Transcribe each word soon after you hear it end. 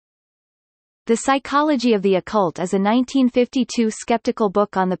The Psychology of the Occult is a 1952 skeptical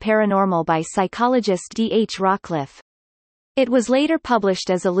book on the paranormal by psychologist D. H. Rockcliffe. It was later published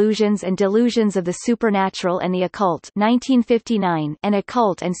as Illusions and Delusions of the Supernatural and the Occult 1959 and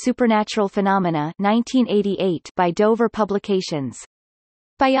Occult and Supernatural Phenomena 1988 by Dover Publications.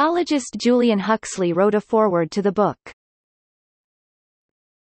 Biologist Julian Huxley wrote a foreword to the book.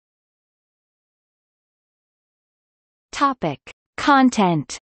 Topic.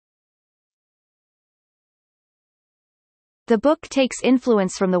 Content. The book takes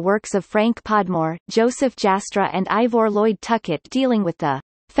influence from the works of Frank Podmore, Joseph Jastrow and Ivor Lloyd Tuckett dealing with the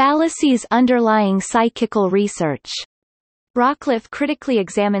fallacies underlying psychical research. Rockcliffe critically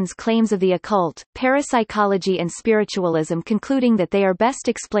examines claims of the occult, parapsychology and spiritualism, concluding that they are best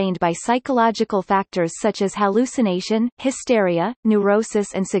explained by psychological factors such as hallucination, hysteria,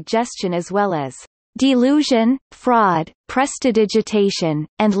 neurosis and suggestion, as well as delusion, fraud, prestidigitation,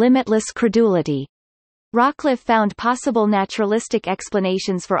 and limitless credulity. Rockcliffe found possible naturalistic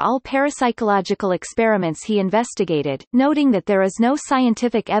explanations for all parapsychological experiments he investigated, noting that there is no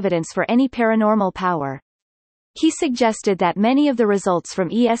scientific evidence for any paranormal power. He suggested that many of the results from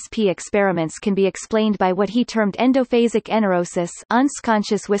ESP experiments can be explained by what he termed endophasic eneurosis,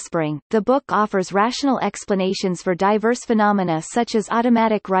 unconscious whispering. The book offers rational explanations for diverse phenomena such as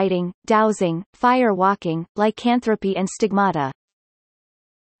automatic writing, dowsing, fire walking, lycanthropy and stigmata.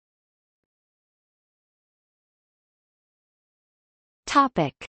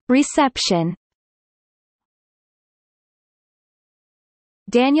 Topic. Reception.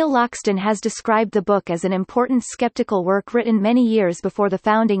 Daniel Loxton has described the book as an important skeptical work written many years before the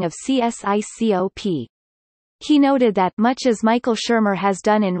founding of CSICOP. He noted that, much as Michael Shermer has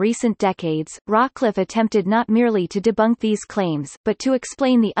done in recent decades, Rockcliffe attempted not merely to debunk these claims, but to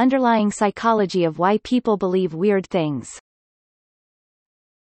explain the underlying psychology of why people believe weird things.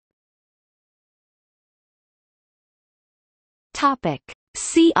 Topic.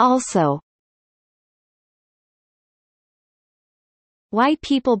 See also: Why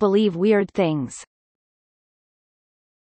people believe weird things.